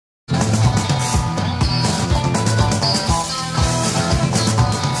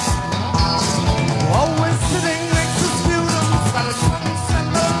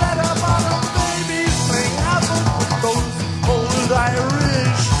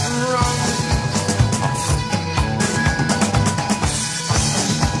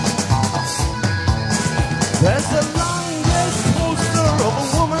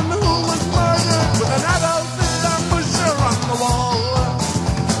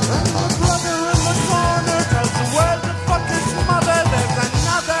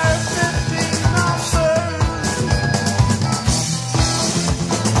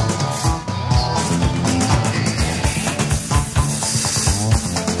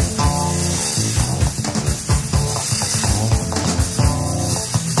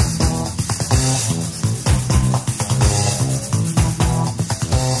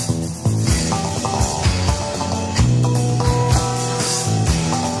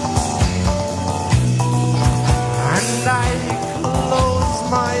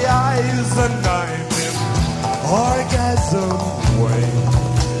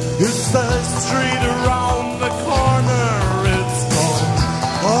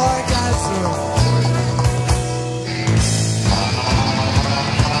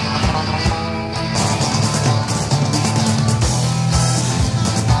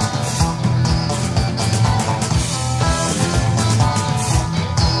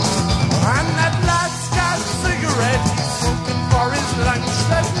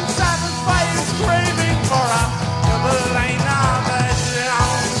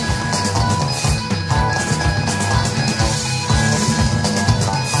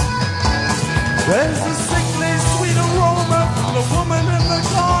There's a sickly sweet aroma from the woman in the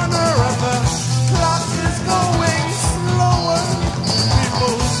corner, and the clock is going slower.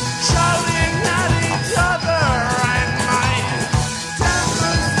 People shouting at each other, and my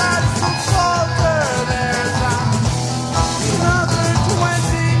temper starts to falter. There's another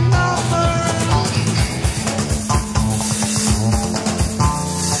 20 numbers.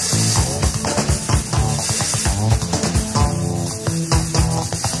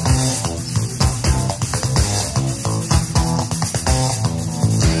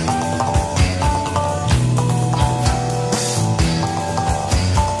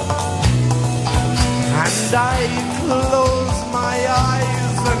 And I close my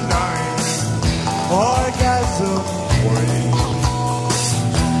eyes and I'm orgasm way.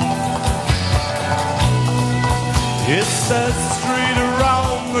 It's the street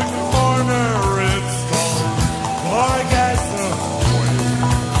around the corner, it's called Orgasm Way,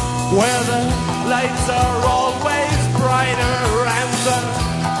 where the lights are always brighter and the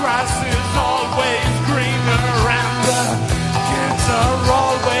grass is always greener and the kids are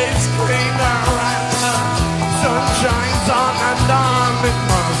always cleaner and the sun shines on and on. It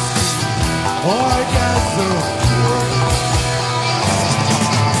must be Orgasm Way.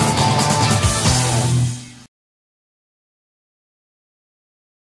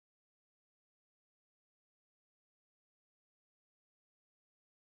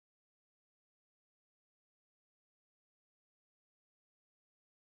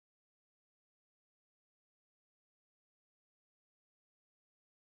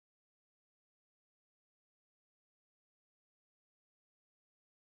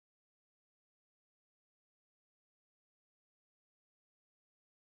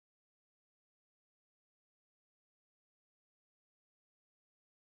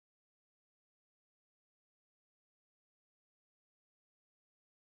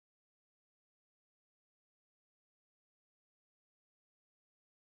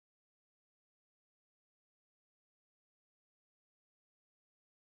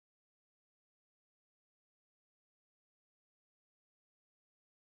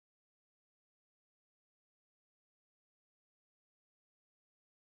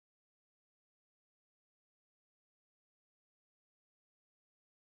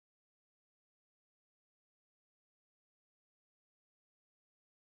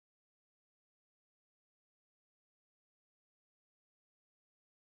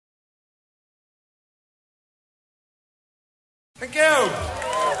 Thank you.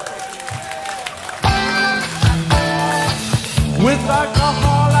 With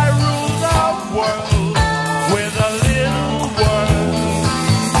alcohol I rule the world with a little word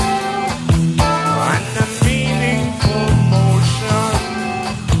and a meaningful motion.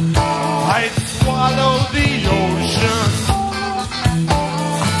 I'd swallow the ocean.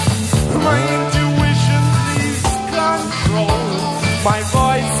 My intuition sees control. My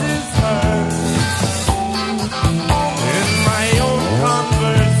voice is heard in my own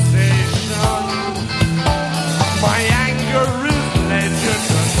conversation. My anger is legend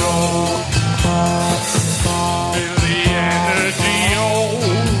control. Feel the energy, oh,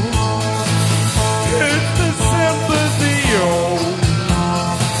 it's the sympathy, oh.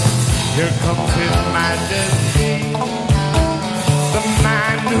 Here comes His Majesty, the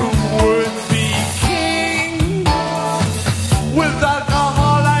man who would be king. With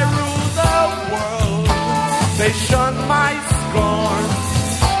alcohol I rule the world. They shun my scorn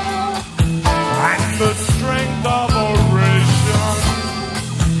and the strength of oration,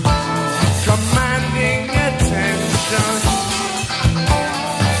 commanding attention.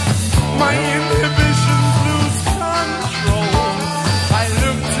 My inhibitions lose control. I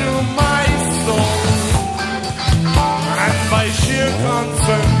look to my soul, and by sheer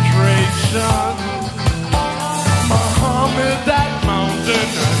concentration, Muhammad that mountain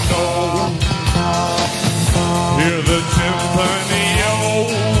I know. Hear the symphony, oh,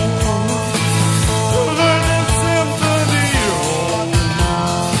 learn the symphony, oh.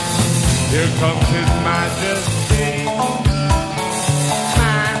 Here comes His Majesty,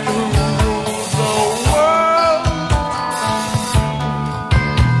 man who rules the world.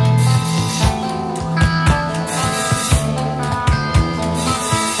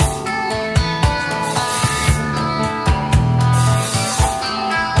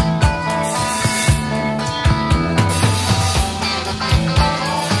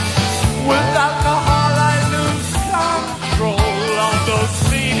 With alcohol I lose control of those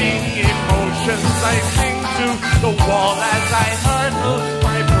fleeting emotions. I cling to the wall as I hurdle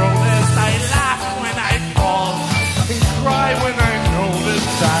my protest. I laugh when I fall and cry when I notice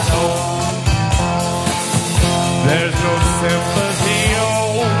that, oh, there's no sympathy, oh.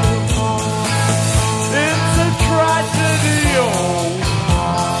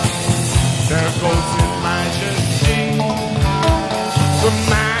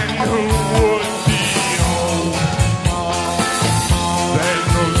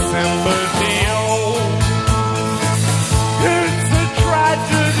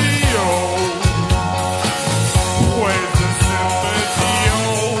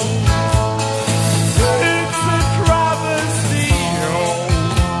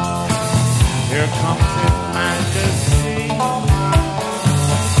 comes in majesty.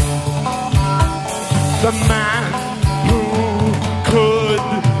 The man who could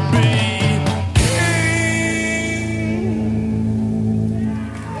be king.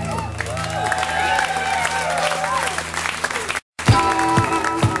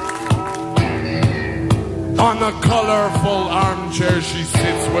 On a colorful armchair she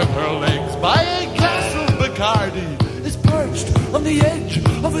sits with her legs by a glass of Bacardi. Is perched on the edge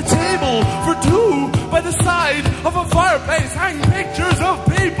of a table for two. By the side of a fireplace hang pictures of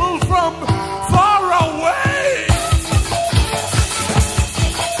people from far away.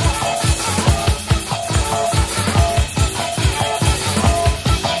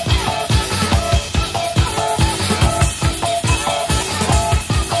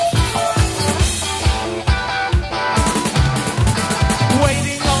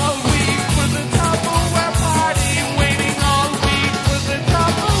 Waiting all week for the Tupperware party. Waiting all week for the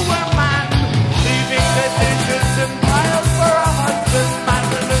Tupperware man. Leaving the dishes and piles for a husband.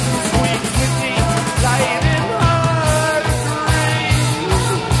 Madeline sweet with tea, light in her dreams.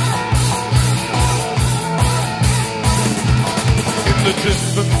 In the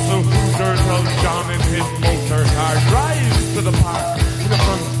distance, a hooter tells John in his motor car drives to the park. In the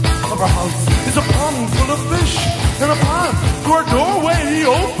front of her house is a pond full of fish and a path to her doorway. He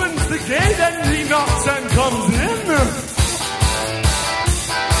opens the gate and he knocks and comes in.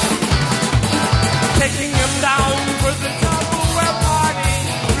 Taking him down for the Tupperware party,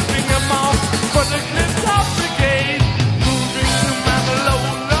 stripping him off for the cliff-top brigade, moving to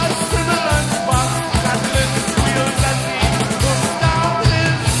Mamalola's in a lunchbox, rattling his wheels as he pulls down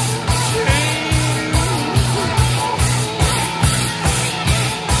his chain.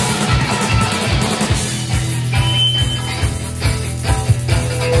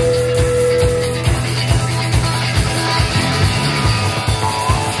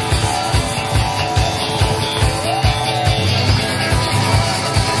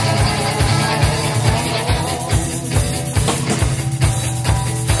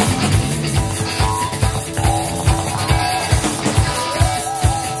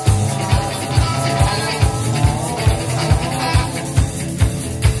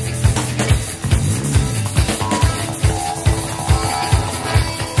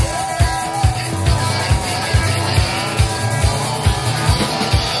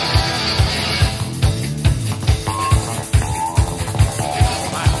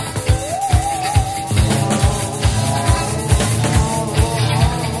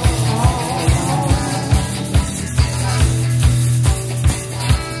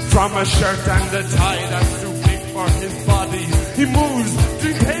 From a shirt and a tie that's too big for his body, he moves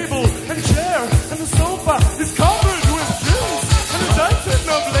between table and chair, and the sofa is covered with drinks and a dozen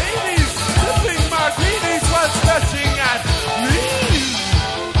of ladies sipping martinis while stretching at knees.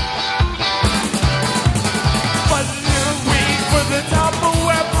 But a week for the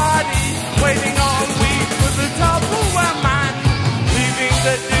Tupperware party, waiting all week for the Tupperware man, leaving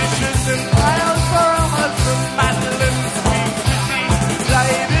the dishes in piles for a husband. Madeline sweet to tea,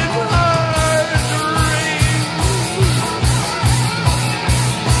 light in her dreams.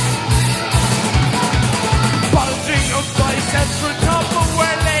 Bulging of biceps for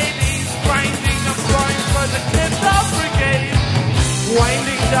Tupperware ladies, grinding of groin for the cliff-top brigade,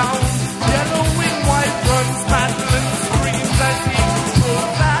 winding down yellowing white runs. Madeline screams as he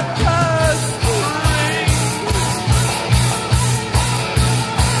pulls at her string.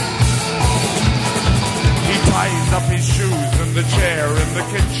 He ties up his shoes in the chair in the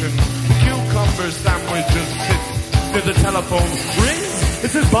kitchen. The cucumber sandwiches sit near the telephone. Rings,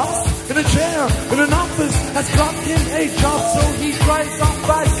 it's his boss in a chair in an office has got him a job, so he drives off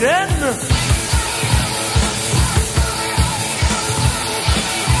back then.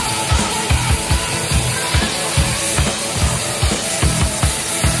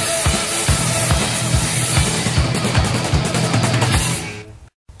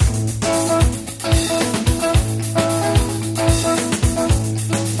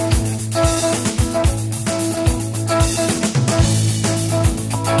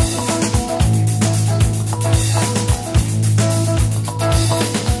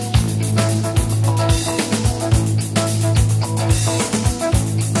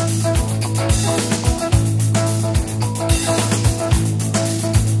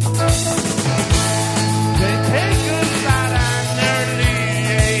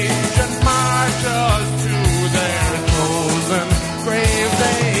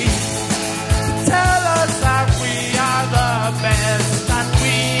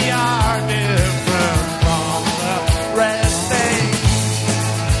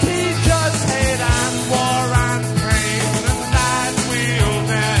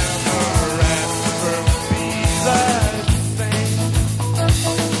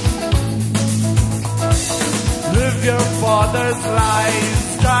 father's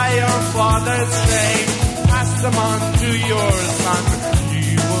lies, dry your father's shame, pass them on to your son,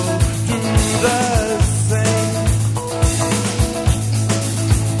 he will do the same.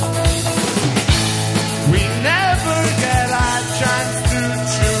 We never get a chance to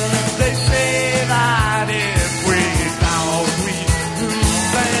choose, they say that if we doubt we lose,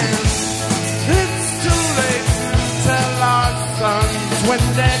 then it's too late to tell our sons when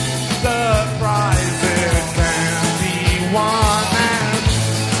that's the prize it can be won.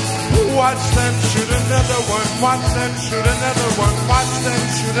 And watch them shoot another one, watch them shoot another one, watch them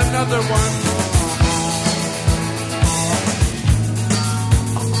shoot another one.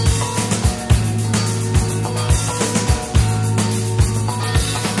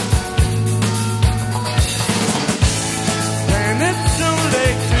 And it's too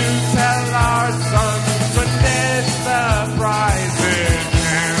late to tell our sons when there's the prize it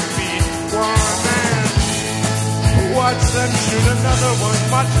can be won. And watch them shoot another one,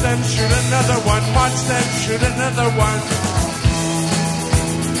 watch them shoot another one, watch them shoot another one.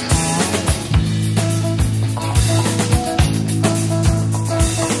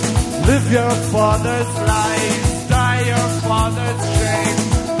 Live your father's lies, die your father's shame,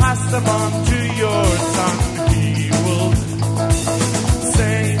 pass them on to your son, he will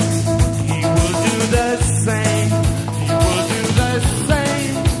say, he will do the same, he will do the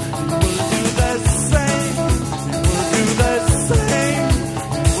same, he will do the same, he will do the same,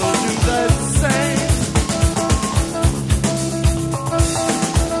 he will do the same.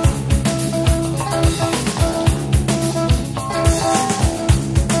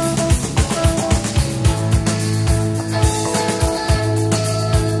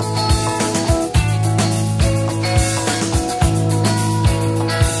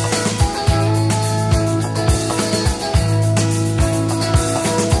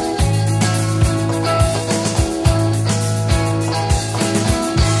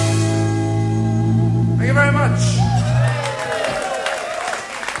 Thank you very much.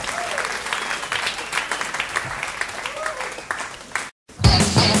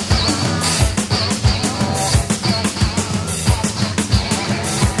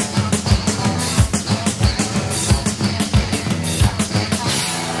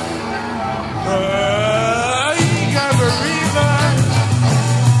 Bereaver,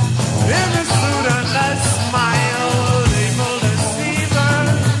 in a suit and a smile, able deceiver,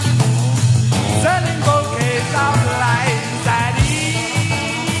 selling bouquets of lies that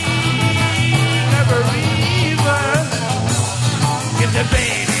Bereaver. Give the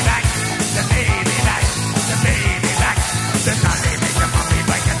baby back, the baby back, the baby back, the dolly make the mommy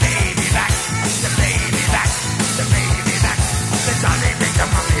bite the baby back, the baby back, the baby back, the dolly make the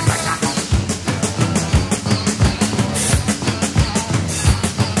mommy bite the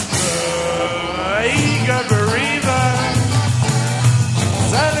eager Bereaver,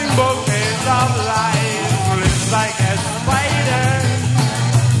 selling bouquets of lies, lives like a spider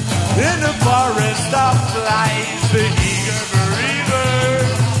in a forest of flies. The eager Bereaver,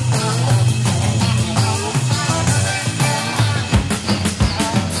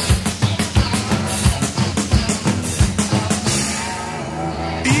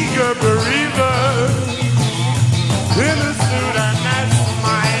 eager Bereaver, in a suit and a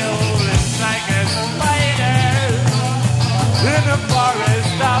smile, lives like a spider in a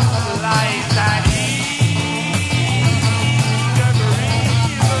forest of lies. That eager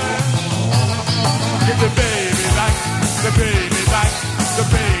Bereaver, give the baby back, the baby back, the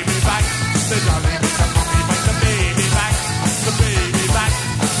baby back, the dolly make the mommy bite the baby back, the baby back,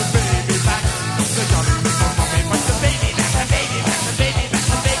 the baby back, the dolly make the mommy bite the baby back, the baby back, the baby back,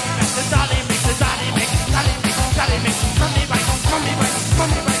 the baby back, the dolly make, the dolly make, dolly make, dolly make, mommy bite, mommy bite,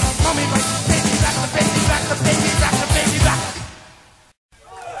 mommy bite, mommy bite, baby back, the baby back, the baby back, the baby back.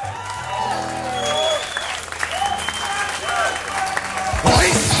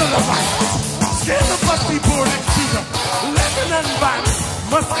 Hoist to the right, scale the busty boarding shooter, lemon and van,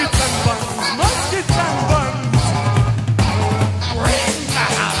 muskets and buns, muskets and buns. Bring the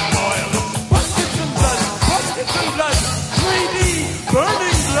half oil, muskets and blood, 3D,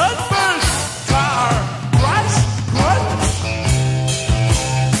 burning blood burst, car, crash, crunch.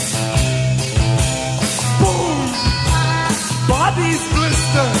 Boom, bodies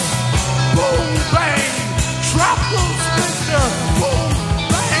blister, boom, bang, shrapnel splinter, boom,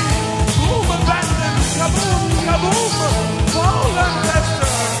 bang, boom, abandon, kaboom, kaboom, fall and lester.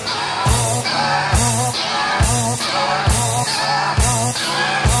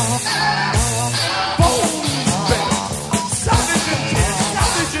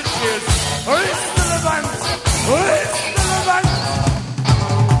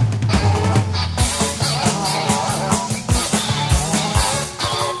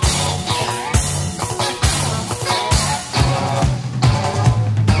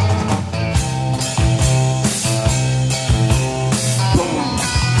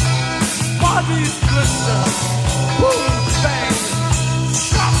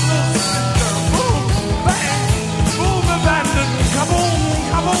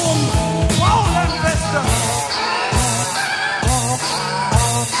 kaboom, roll and vista.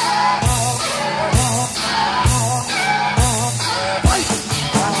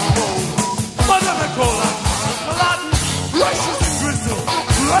 Madonna Cola, Latin, Russians and Gristle,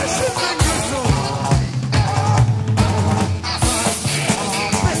 Russians and Gristle.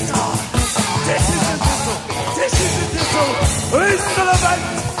 Dishes and Thistle, Dishes and Thistle. Race to Levant,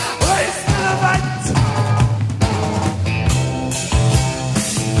 race to Levant.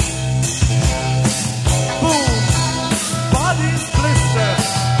 Boom, bodies blister.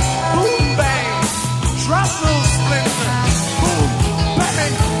 Boom, bang, shrapnel splinter. Boom,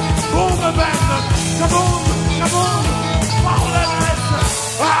 bang, boom, bang, kaboom, kaboom, foul and wrestler.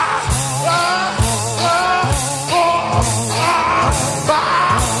 Ah, ah, ah, oh, ah, ah,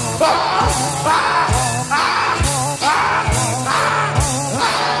 ah, ah,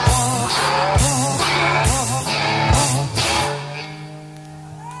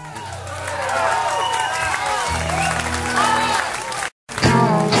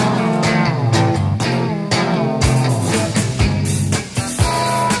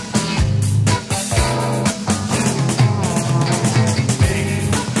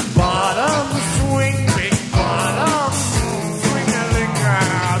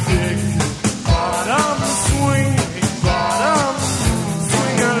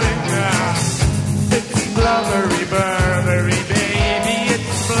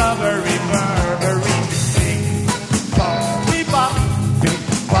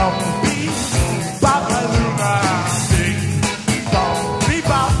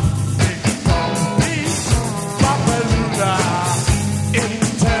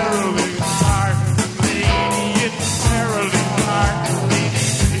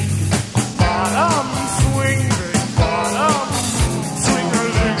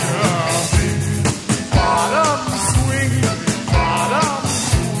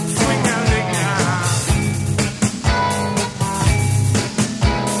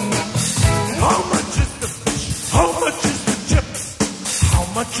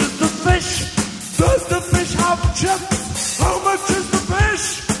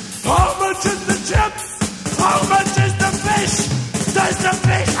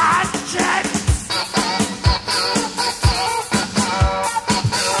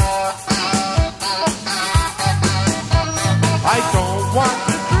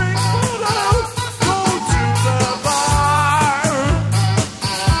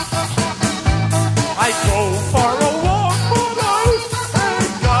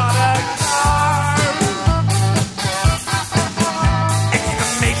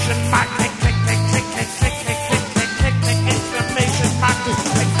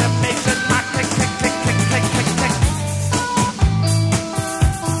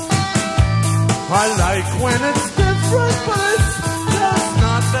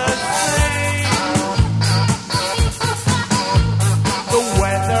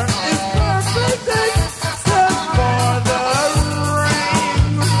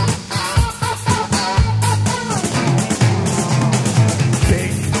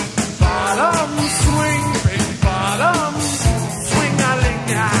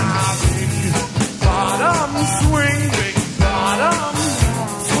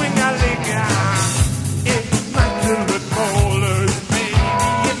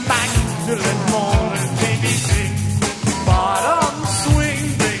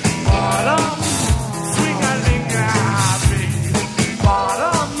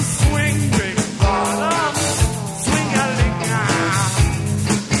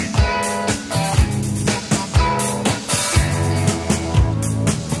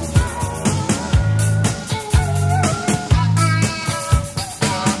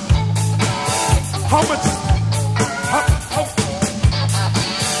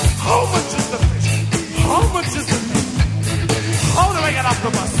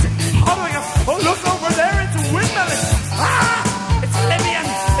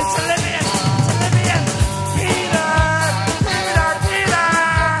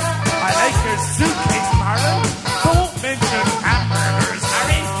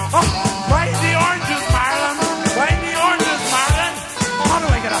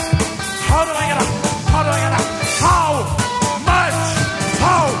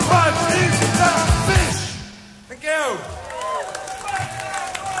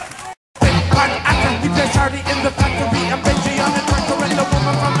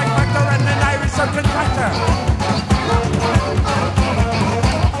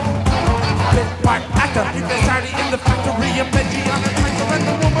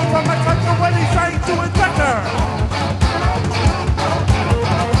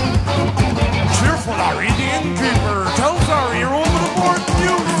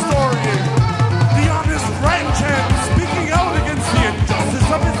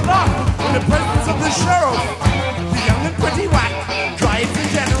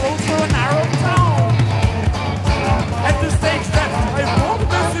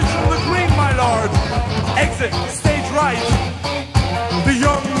 exit, stage right. The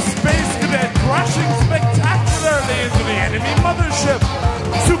young space cadet crashing spectacularly into the enemy mothership.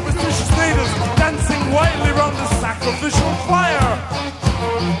 Superstitious natives dancing wildly around the sacrificial fire.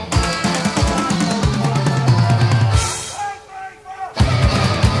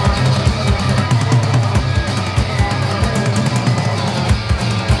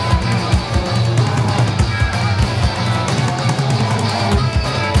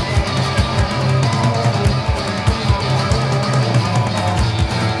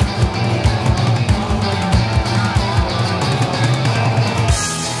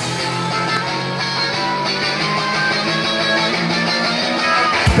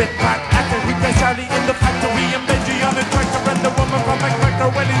 Charlie in the factory and Benji on the tractor and the woman from McCracker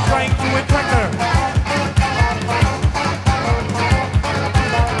when he's trying to attract her.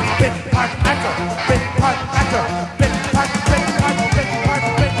 Bit part actor, bit part actor, bit part actor,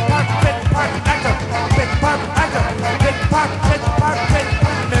 bit part actor,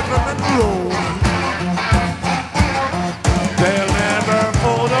 never roll. They'll never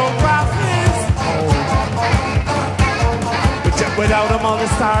photograph his home. But yet without him all the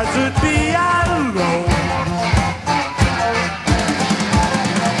stars would be alone.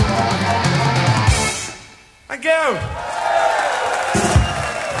 Thank you.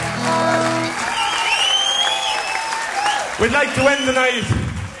 We'd like to end the night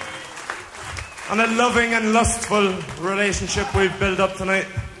on a loving and lustful relationship we've built up tonight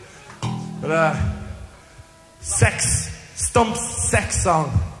with a Stump sex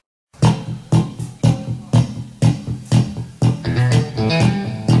song.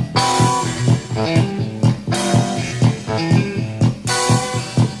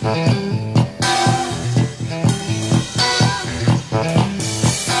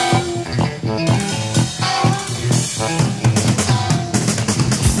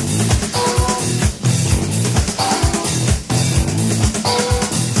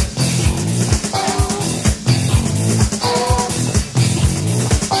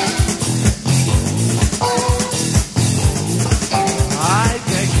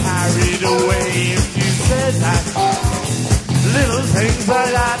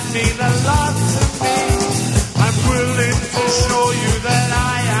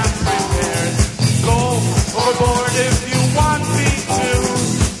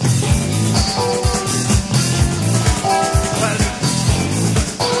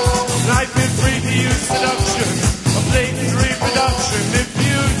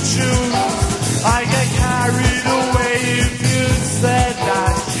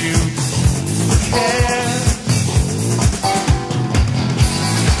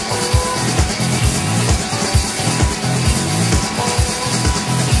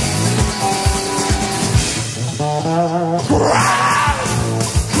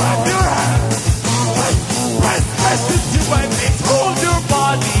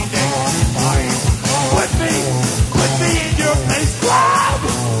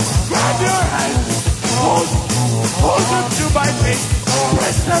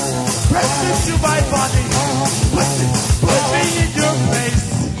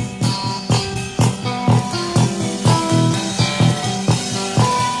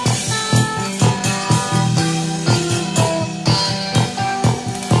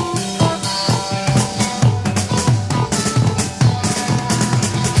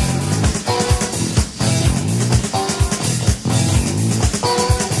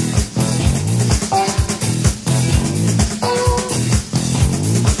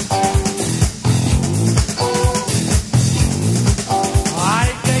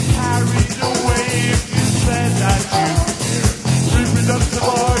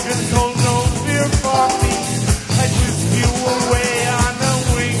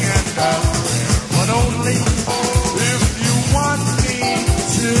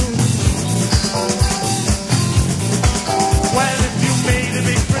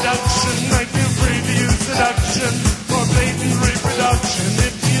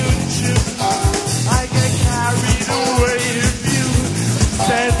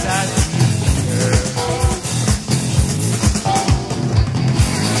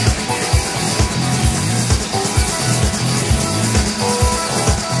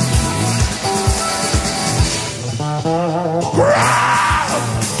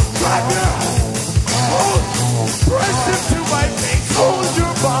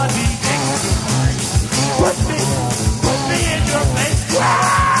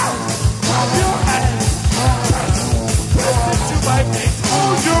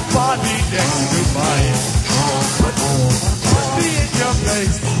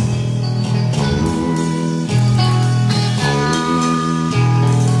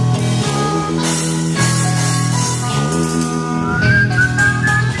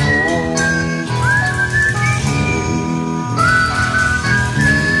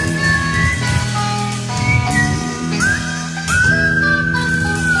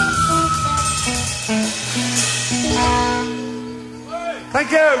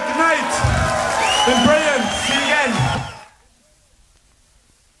 Thank you. Good night. Been brilliant.